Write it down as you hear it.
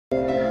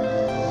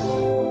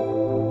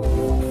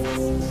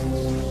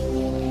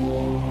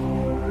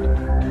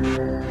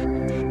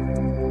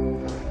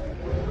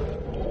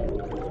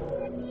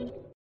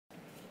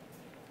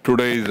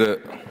Today is the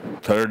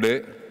third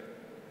day.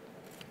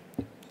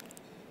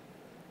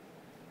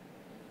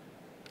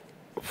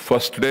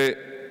 First day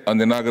on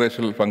the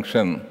inauguration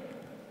function,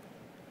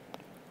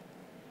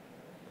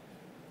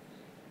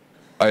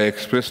 I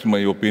expressed my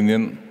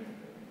opinion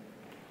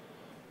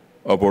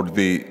about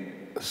the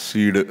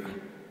seed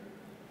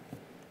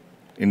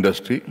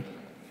industry.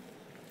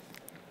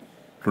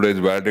 Today is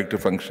valedictory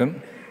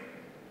function.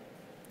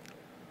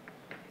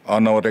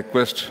 On our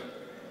request,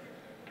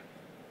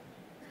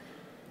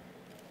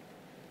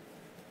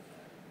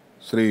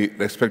 Sri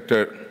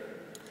respected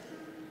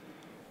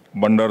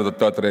Bandaru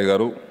Dattatreya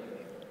Garu,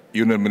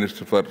 Union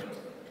Minister for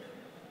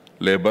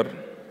Labour,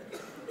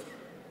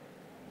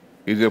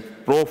 is a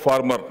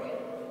pro-farmer.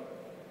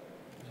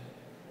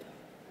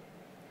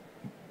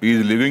 He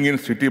is living in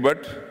city,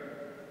 but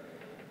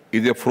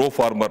is a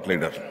pro-farmer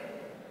leader.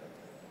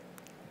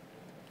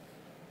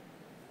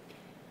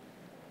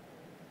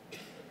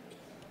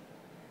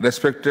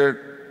 Respected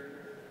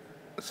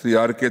Sri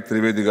R.K.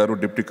 Trivedi Garu,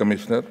 Deputy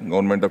Commissioner,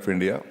 Government of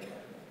India.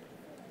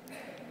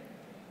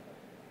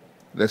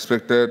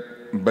 Respected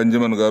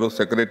Benjamin Garu,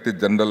 Secretary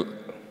General,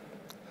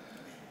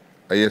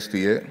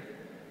 ISTA.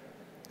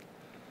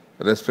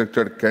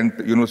 Respected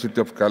Kent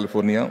University of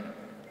California.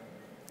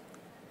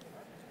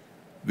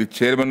 The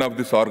chairman of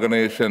this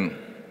organization,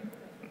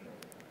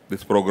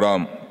 this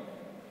program,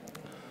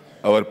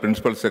 our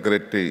Principal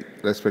Secretary,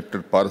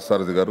 respected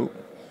Parsarathi Garu.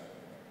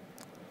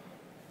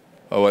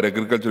 Our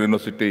Agriculture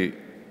University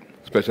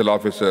Special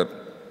Officer,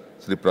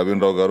 Sri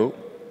Praveen Rao Garu.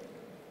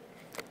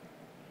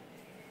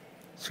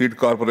 Seed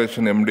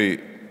Corporation MD,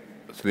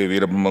 Sri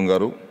Veerabhamman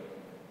Garu.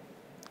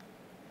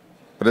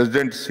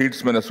 President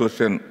Seedsmen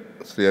Association,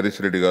 Sri Harish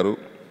Reddy Garu.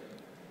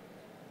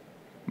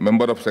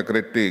 Member of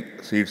Secretary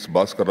Seeds,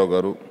 Bhaskar Rao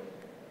Garu.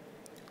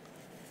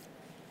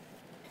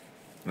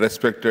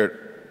 Respected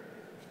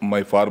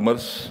my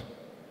farmers.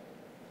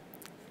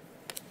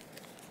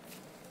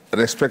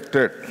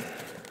 Respected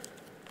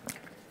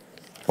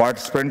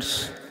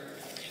participants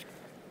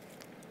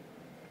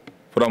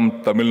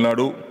from Tamil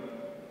Nadu,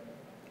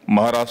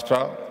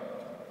 Maharashtra,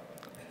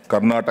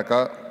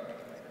 Karnataka,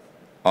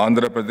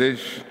 Andhra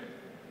Pradesh,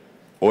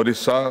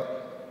 Orissa,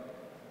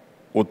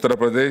 Uttar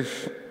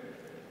Pradesh,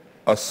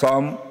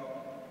 Assam,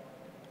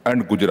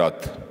 and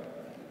Gujarat.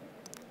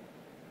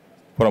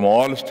 From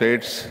all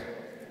states,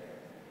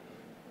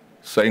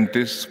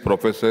 scientists,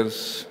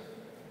 professors,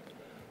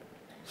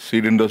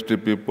 seed industry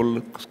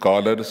people,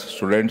 scholars,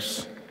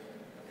 students,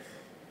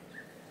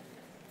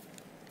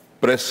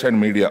 press and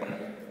media.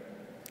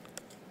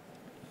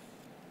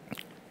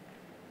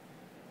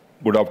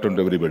 Good afternoon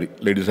to everybody,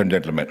 ladies and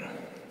gentlemen.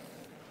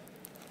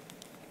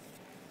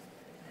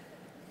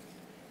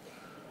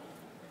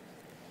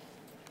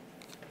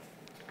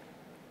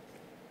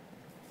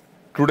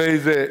 Today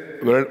is a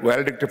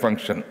valedictory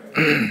function.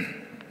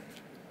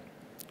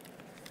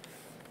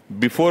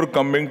 Before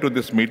coming to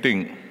this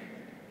meeting,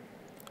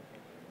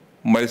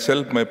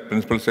 myself, my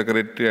Principal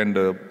Secretary and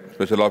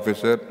Special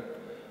Officer,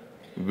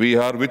 we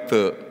were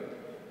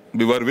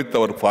with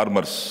our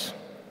farmers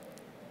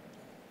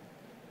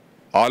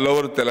all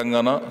over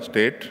Telangana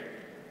state,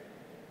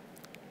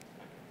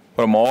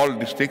 from all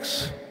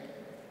districts.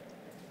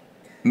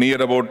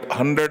 Near about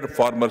 100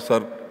 farmers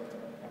are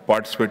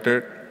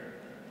participated.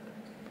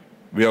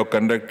 We have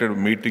conducted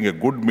a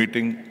good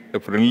meeting,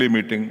 a friendly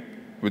meeting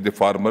with the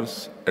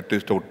farmers, at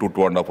least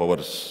 2.5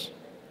 hours.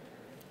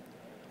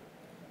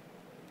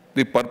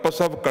 The purpose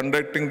of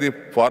conducting the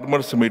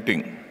farmers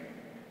meeting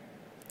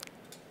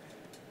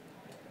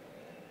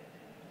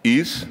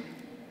is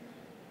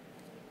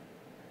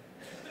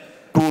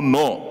to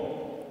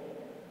know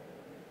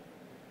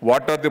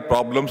what are the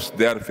problems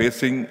they are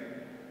facing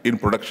in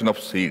production of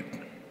seed.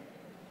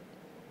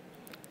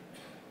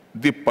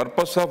 The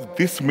purpose of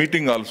this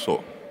meeting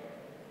also,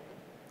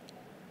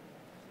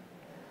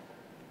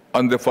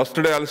 on the first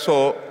day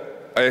also,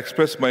 I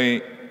expressed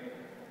my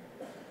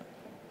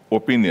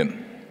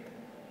opinion.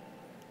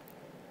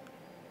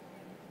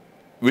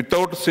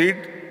 Without seed,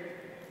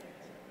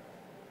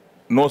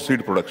 no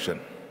seed production.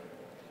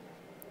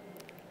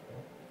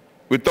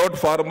 Without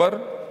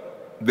farmer,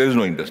 there is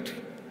no industry.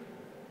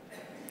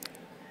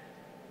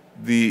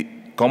 The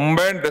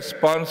combined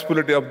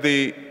responsibility of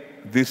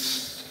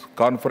this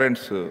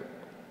conference,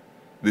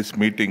 this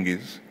meeting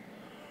is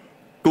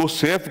to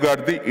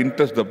safeguard the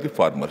interest of the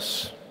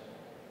farmers.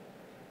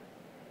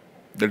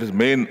 That is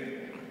main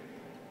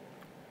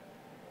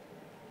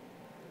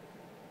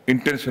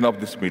intention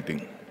of this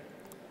meeting.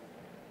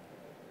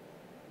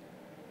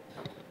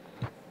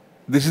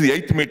 This is the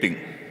 8th meeting.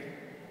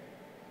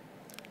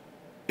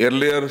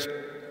 Earlier,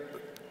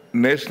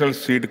 National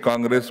Seed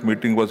Congress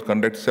meeting was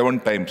conducted 7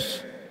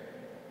 times.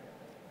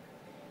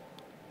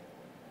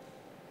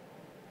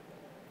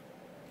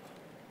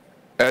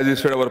 As you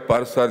said, our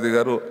Parsarathi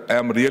Garu, I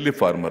am really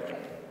farmer.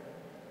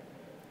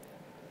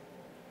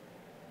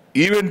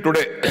 Even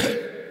today,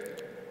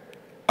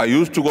 I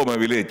used to go my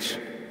village.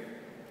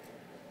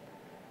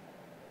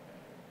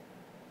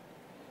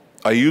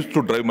 I used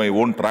to drive my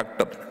own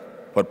tractor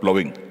for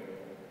plowing.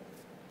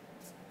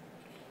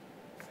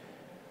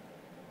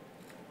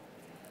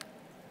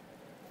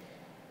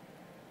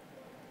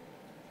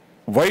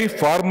 Why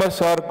farmers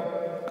are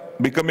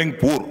becoming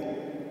poor?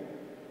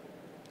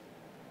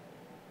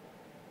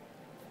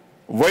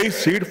 Why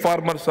seed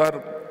farmers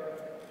are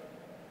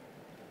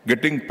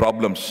getting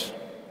problems?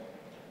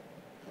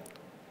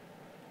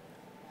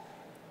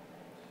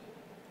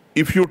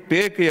 If you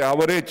take an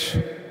average,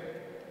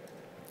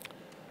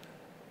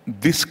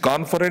 this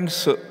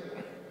conference,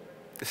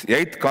 this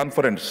 8th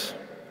conference,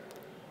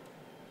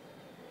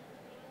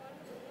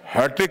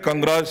 hearty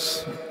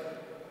congrats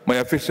my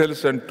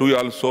officials and to you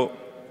also,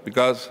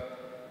 because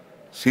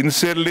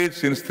sincerely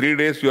since 3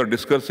 days you are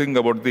discussing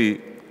about the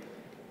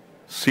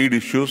seed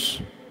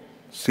issues,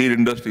 seed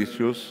industry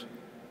issues.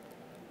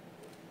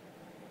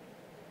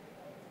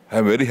 I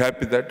am very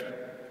happy that.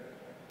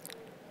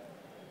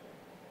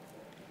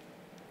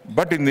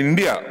 But in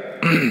India,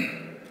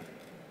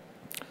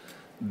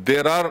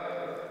 there are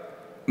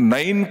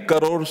 9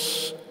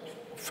 crores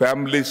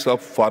families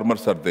of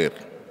farmers are there.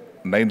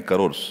 9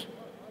 crores.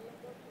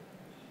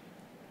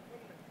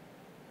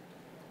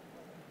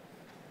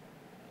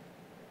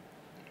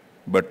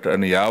 But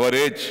on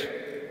average,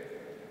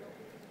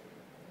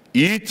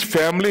 each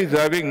family is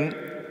having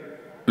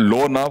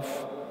loan of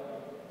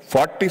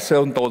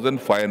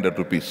 47,500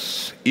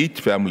 rupees,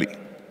 each family.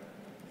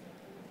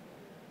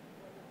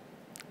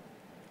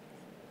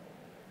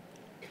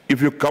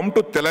 If you come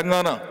to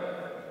Telangana,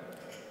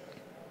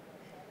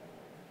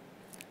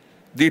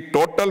 the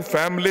total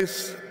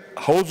families,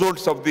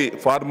 households of the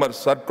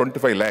farmers are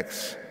 25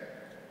 lakhs.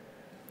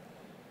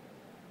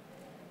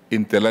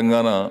 In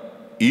Telangana,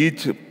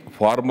 each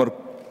farmer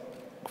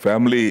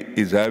family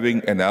is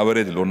having an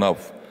average loan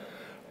of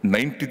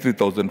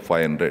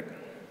 93,500.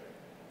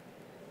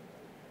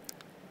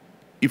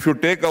 If you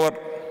take our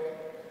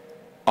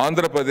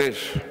Andhra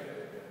Pradesh,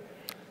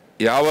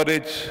 the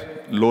average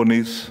loan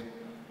is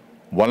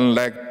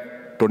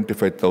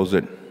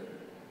 1,25,000.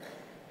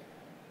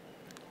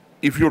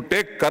 If you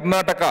take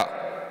Karnataka,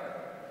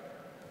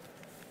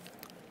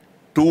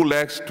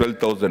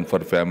 2,12,000 for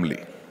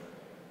family.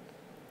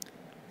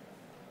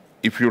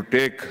 If you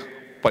take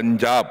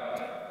Punjab,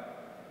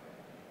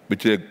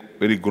 which is a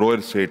very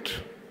growing state,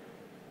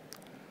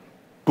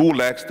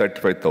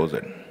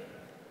 2,35,000.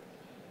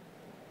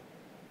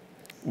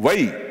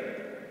 Why?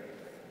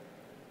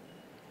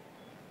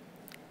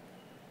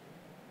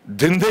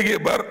 जिंदगी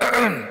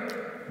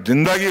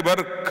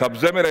भर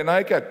कब्जे में रहना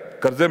है क्या?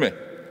 कर्जे में?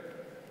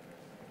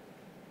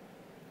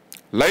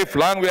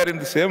 Lifelong we are in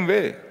the same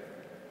way.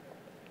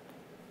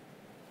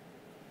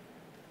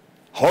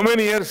 How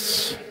many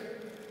years?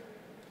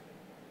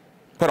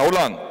 For how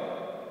long?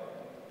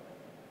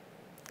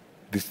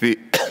 This is the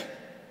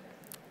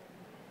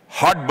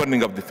heart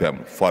burning of the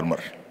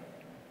farmer.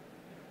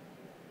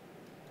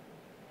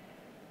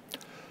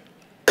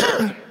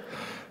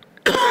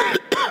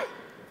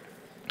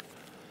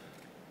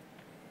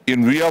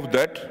 In view of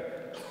that,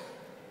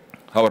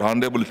 our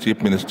Honorable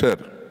Chief Minister,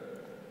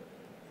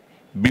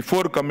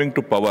 before coming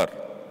to power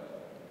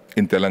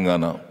in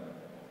Telangana,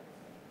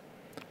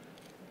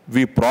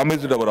 we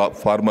promised our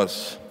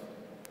farmers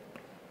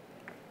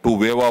to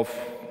waive off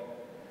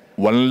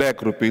 1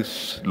 lakh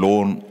rupees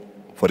loan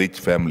for each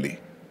family.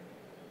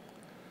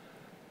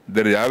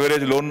 The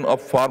average loan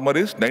of farmer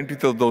is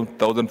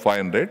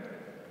 90,500.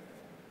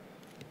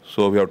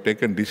 So we have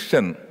taken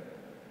decision.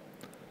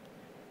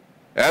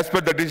 As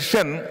per the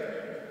decision,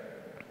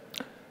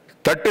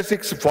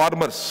 36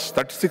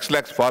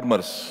 lakhs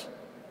farmers,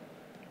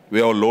 we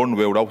have loan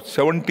waived of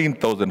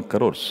 17,000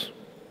 crores.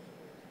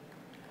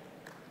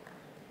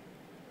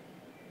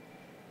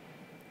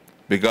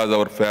 Because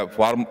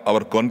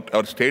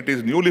our state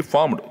is newly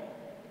formed.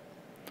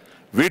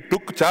 We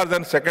took charge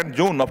on 2nd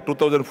June of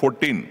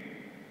 2014.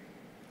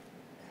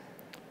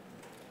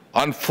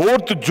 On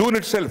 4th June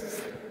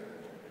itself,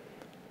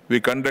 we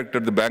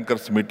conducted the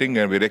bankers meeting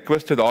and we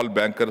requested all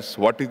bankers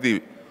what is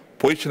the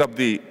position of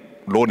the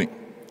loaning.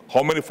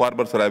 How many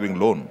farmers are having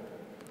loan?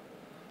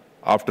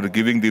 After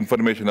giving the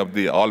information of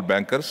all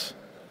bankers,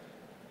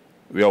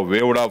 we have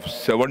waived off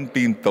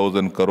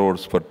 17,000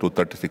 crores for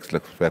 236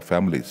 lakh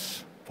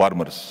families,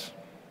 farmers.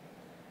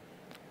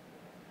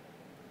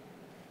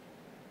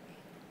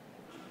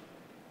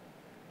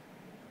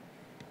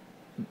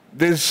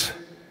 This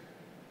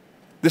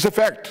is a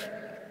fact.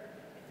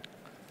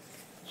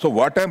 So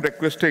what I'm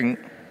requesting,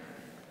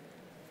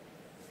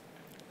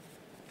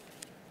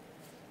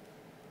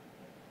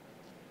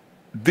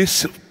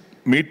 this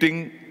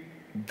meeting,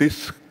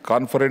 this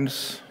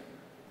conference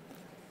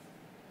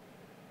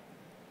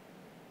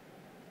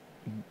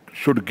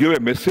should give a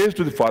message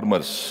to the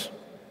farmers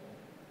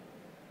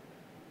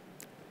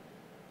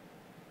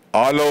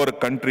all over the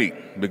country,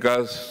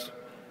 because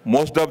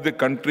most of the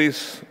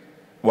countries,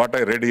 what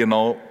I read here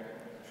now,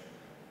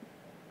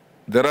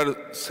 there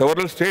are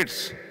several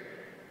states,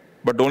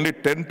 but only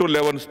 10 to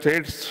 11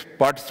 states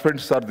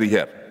participants are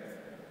here,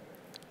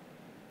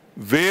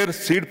 where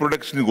seed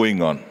production is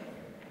going on.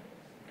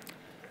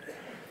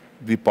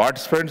 The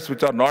participants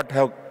which are not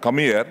have come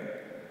here,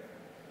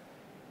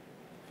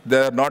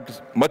 there are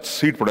not much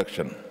seed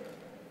production.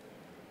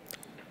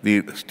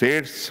 The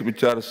states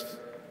which are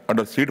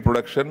under seed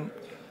production,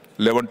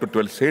 11 to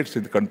 12 states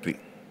in the country.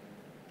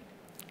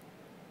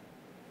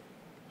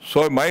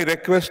 So my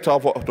request to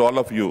all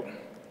of you,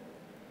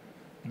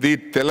 the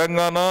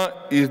Telangana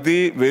is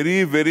the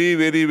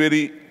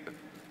very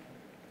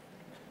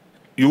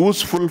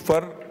useful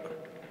for,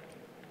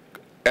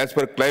 as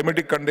per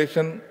climatic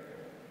condition,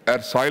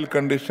 as soil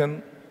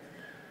condition,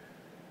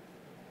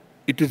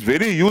 it is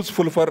very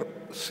useful for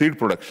seed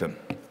production.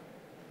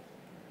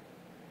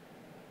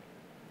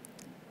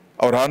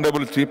 Our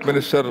Honorable Chief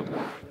Minister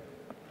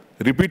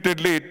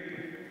repeatedly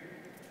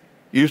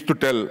used to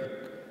tell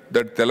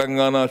that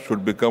Telangana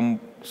should become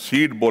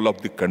seed bowl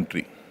of the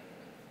country.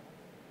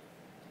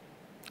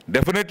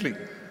 Definitely.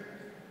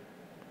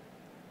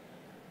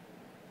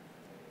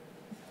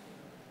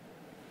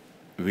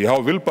 We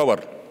have willpower.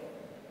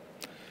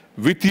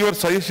 With your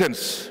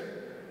suggestions,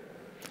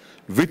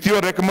 with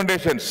your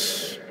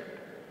recommendations,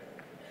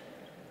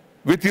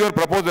 with your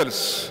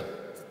proposals,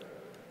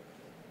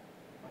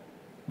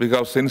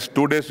 because since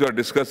 2 days you are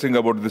discussing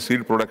about the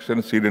seed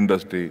production, seed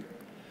industry,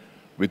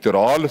 with your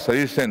all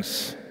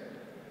suggestions,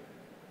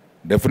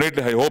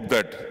 definitely I hope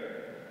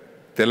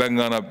that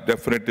Telangana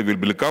definitely will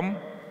become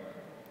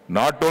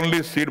not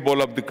only seed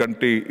bowl of the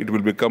country, it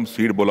will become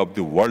seed bowl of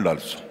the world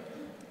also.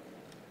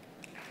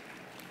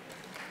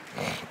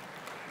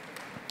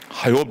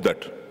 I hope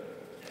that.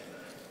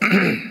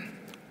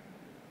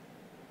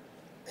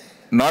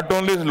 Not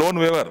only is loan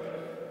waiver,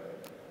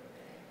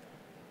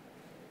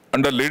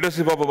 under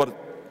leadership of our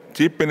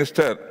Chief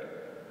Minister,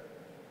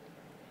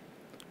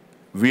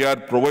 we are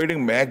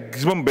providing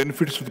maximum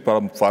benefits to the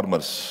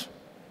farmers.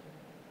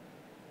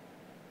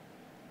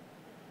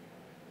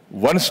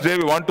 One day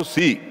we want to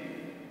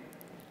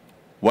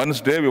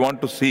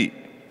see,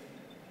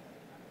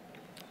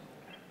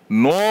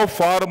 no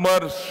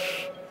farmers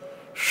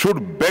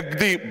should beg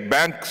the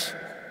banks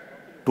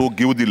to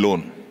give the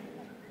loan.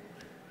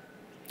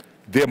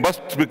 They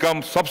must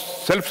become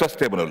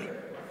self-sustainable.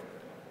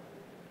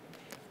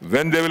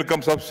 When they will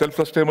become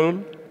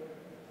self-sustainable?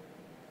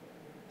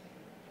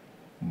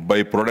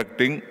 By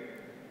producing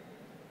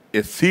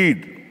a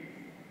seed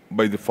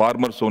by the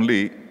farmers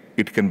only,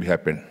 it can be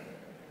happen.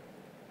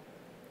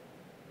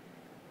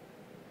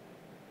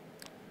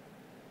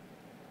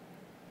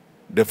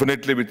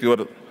 Definitely with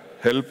your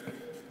help,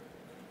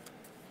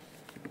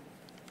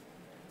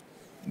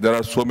 there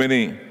are so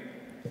many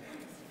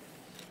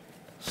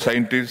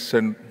scientists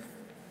and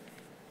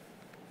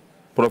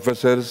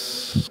professors,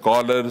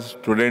 scholars,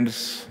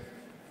 students,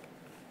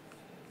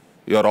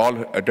 you are all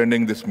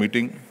attending this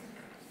meeting.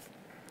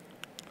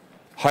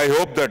 I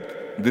hope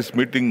that this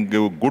meeting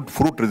give good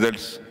fruit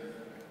results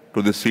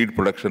to the seed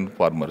production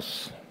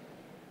farmers.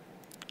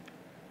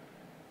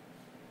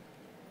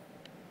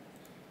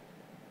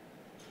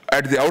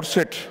 At the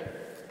outset,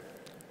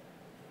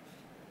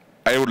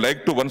 I would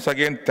like to once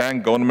again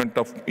thank Government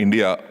of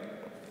India,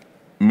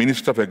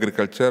 Minister of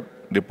Agriculture,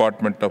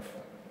 Department of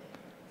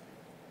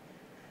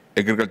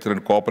Agriculture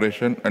and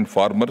Cooperation and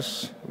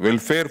Farmers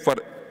Welfare for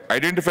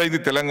identifying the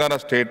Telangana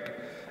state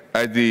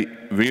as the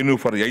venue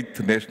for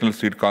 8th National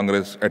Seed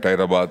Congress at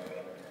Hyderabad.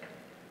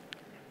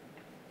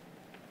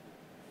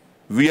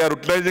 We are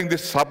utilizing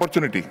this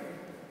opportunity.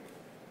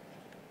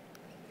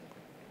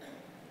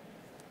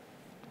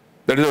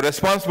 That is a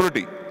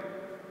responsibility.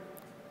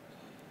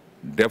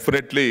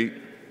 Definitely,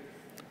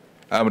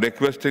 I am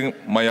requesting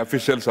my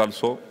officials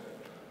also,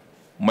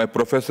 my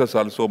professors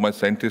also, my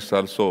scientists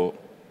also,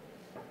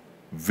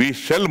 we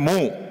shall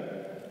move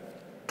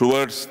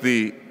towards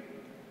the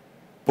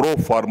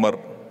pro-farmer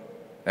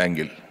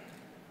angle.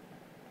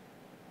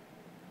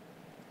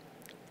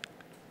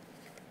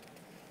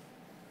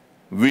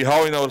 We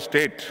have in our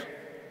state,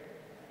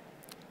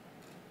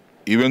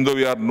 even though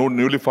we are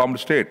newly formed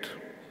state,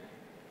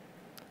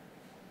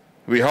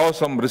 we have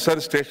some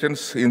research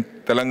stations in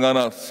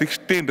Telangana,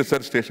 16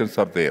 research stations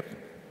are there.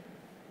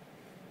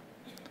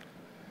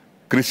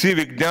 Krishi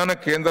Vijnana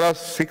Kendras,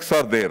 6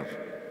 are there.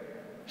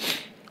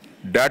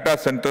 Data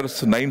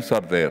centers, 9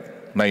 are there,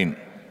 9.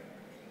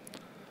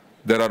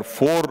 There are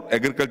 4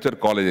 agriculture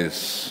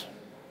colleges.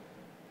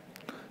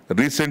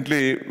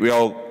 Recently, we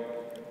have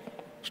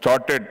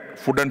started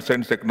Food and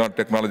Science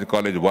Technology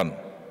College 1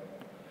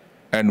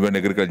 and one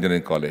Agriculture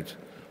Engineering College.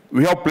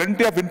 We have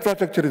plenty of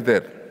infrastructure is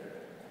there.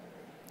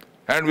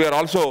 And we are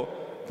also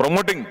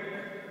promoting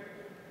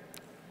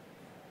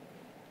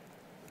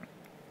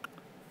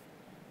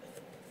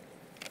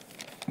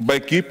by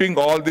keeping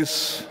all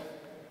these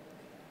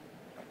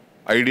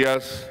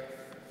ideas,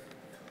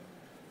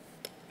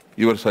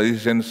 your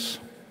suggestions.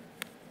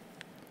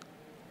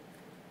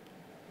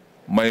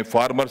 My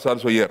farmers are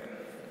also here.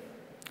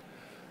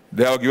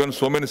 They have given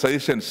so many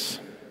suggestions,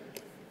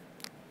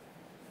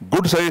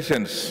 good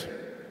suggestions.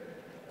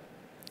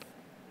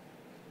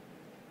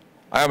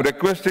 I am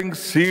requesting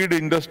seed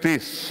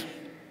industries.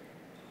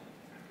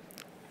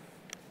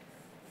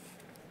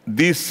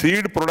 The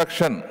seed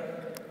production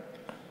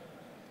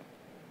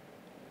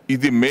is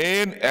the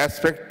main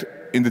aspect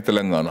in the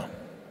Telangana.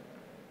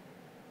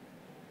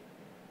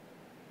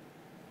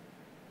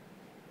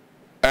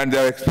 And they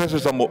have expressed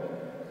some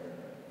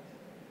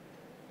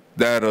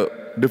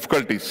their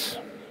difficulties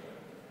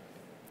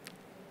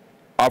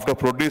after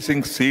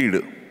producing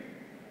seed.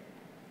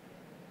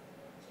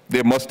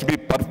 There must be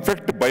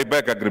perfect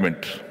buyback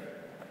agreement,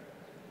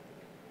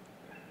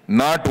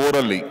 not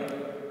orally,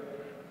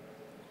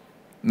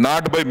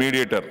 not by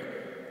mediator,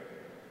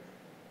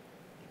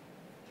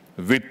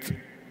 with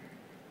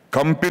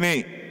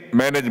company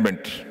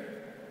management.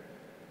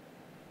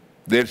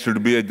 There shall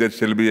be a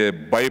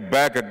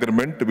buyback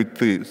agreement with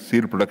the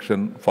seed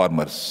production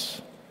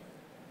farmers.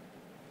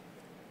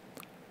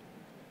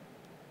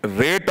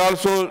 Rate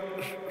also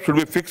should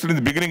be fixed in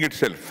the beginning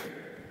itself,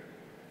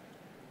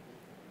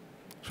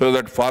 so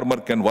that farmer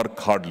can work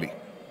hardly.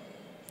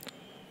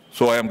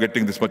 So I am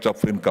getting this much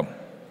of income.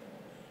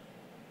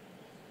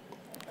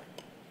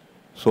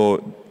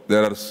 So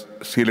there are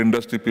seal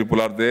industry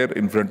people are there,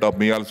 in front of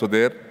me also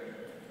there.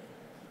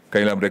 I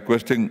am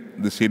requesting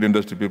the seal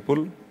industry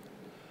people,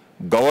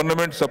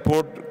 government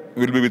support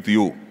will be with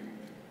you.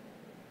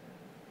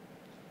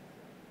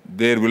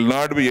 There will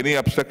not be any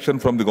obstruction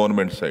from the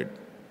government side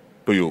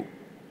to you.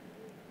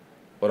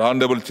 Our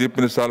Honorable Chief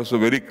Minister also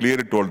very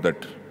clearly told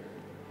that.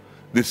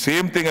 The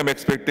same thing I'm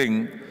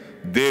expecting,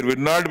 there will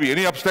not be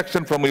any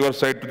obstruction from your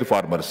side to the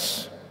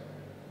farmers.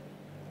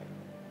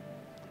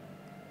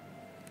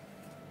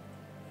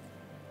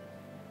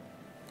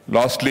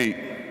 Lastly,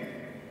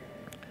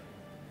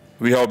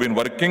 we have been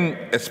working,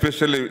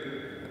 especially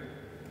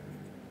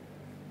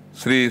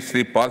Sri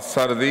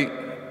Parsardi,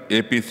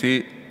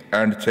 APC,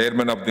 and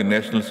Chairman of the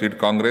National Seed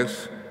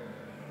Congress,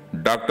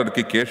 Dr.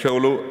 K.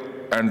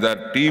 Keshavulu, and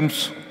their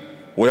teams,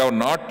 who have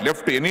not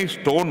left any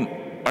stone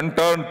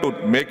unturned to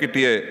make it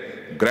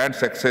a grand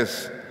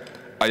success.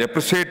 I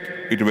appreciate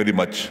it very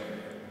much.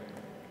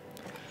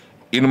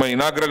 In my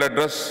inaugural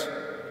address,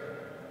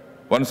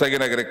 once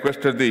again I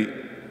requested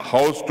the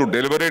House to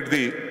deliberate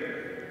the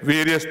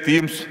various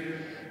themes,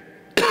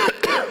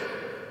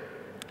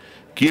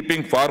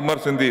 keeping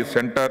farmers in the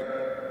center,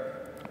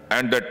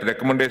 and that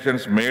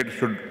recommendations made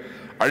should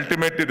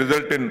ultimately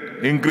result in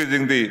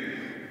increasing the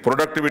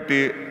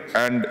productivity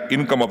and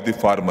income of the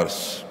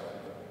farmers.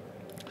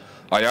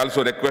 I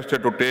also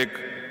requested to take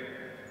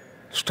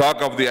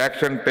stock of the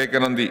action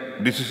taken on the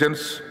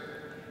decisions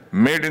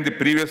made in the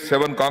previous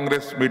 7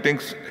 Congress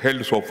meetings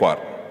held so far.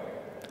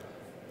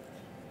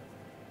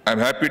 I am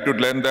happy to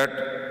learn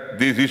that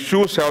these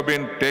issues have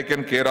been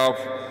taken care of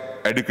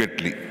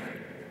adequately.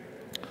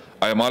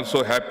 I am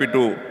also happy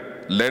to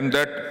learn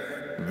that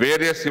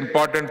various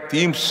important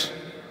themes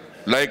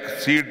like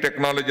seed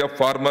technology of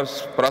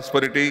farmers'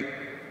 prosperity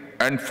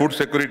and food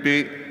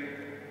security,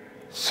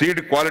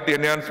 seed quality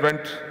enhancement,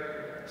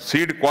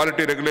 seed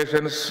quality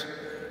regulations,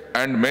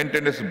 and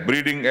maintenance,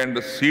 breeding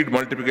and seed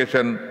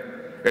multiplication,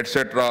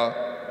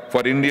 etc.,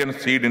 for Indian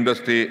seed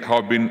industry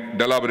have been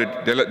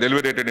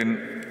deliberated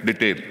in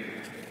detail.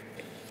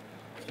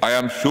 I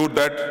am sure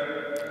that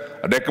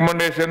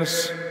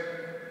recommendations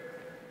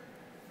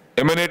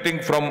emanating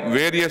from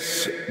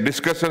various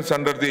discussions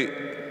under the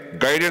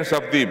guidance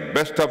of the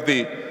best of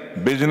the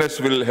business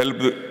will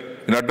help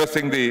in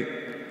addressing the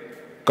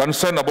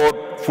concern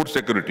about food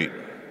security,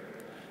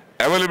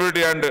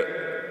 availability and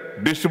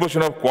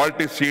distribution of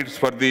quality seeds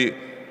for the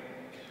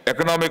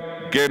economic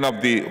gain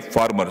of the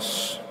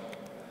farmers.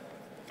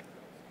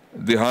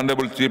 The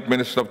Honorable Chief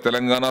Minister of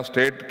Telangana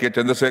State, K.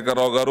 Chandrasekhar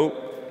Rao Garu,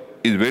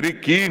 is very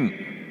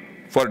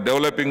keen for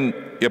developing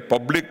a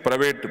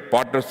public-private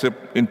partnership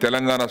in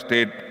Telangana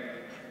State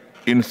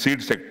in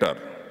seed sector.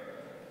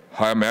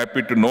 I am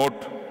happy to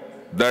note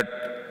that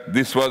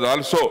this was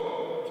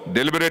also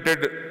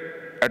deliberated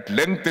at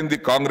length in the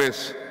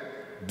Congress.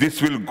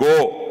 This will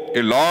go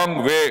a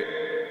long way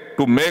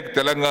to make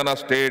Telangana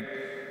State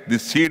the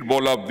seed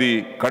bowl of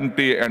the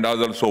country and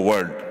also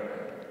world.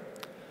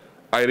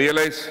 I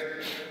realize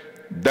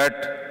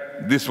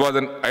that this was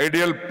an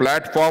ideal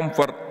platform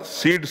for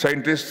seed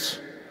scientists,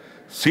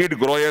 seed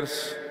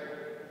growers,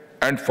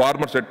 and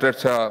farmers,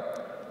 etc.,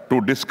 to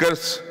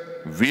discuss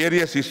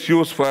various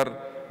issues for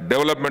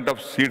development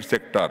of seed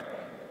sector.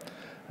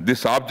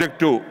 This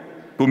objective,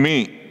 to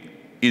me,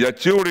 is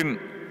achieved in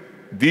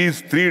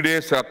these 3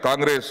 days of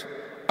Congress.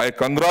 I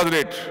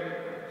congratulate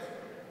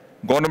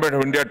Government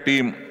of India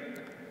team,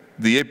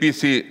 the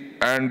APC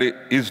and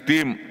his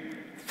team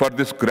for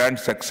this grand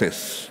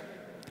success.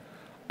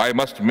 I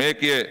must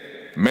make a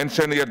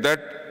mention here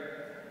that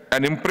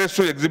an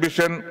impressive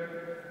exhibition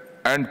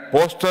and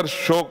poster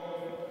show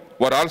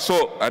were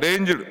also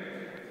arranged,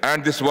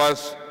 and this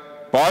was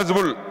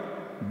possible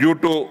due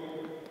to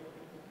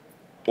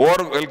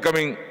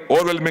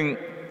overwhelming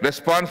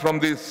response from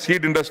the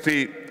seed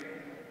industry.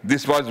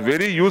 This was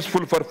very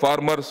useful for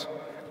farmers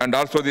and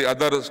also the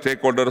other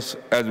stakeholders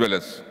as well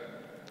as.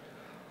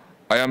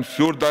 I am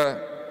sure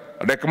the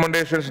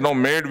recommendations now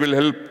made will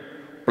help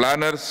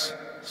planners,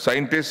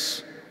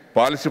 scientists,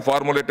 policy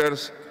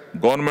formulators,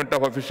 government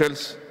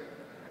officials,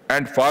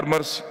 and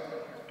farmers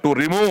to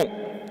remove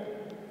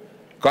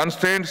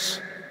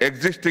constraints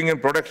existing in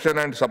production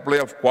and supply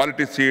of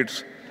quality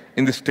seeds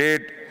in the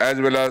state as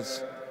well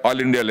as all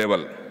India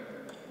level.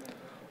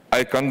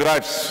 I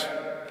congratulate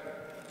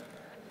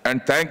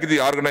and thank the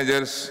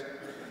organizers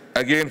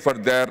again for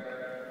their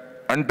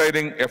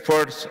untiring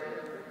efforts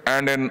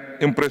and an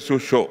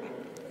impressive show.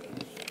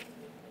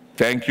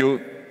 Thank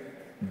you.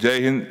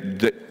 Jai Hind,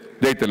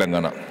 Jai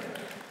Telangana.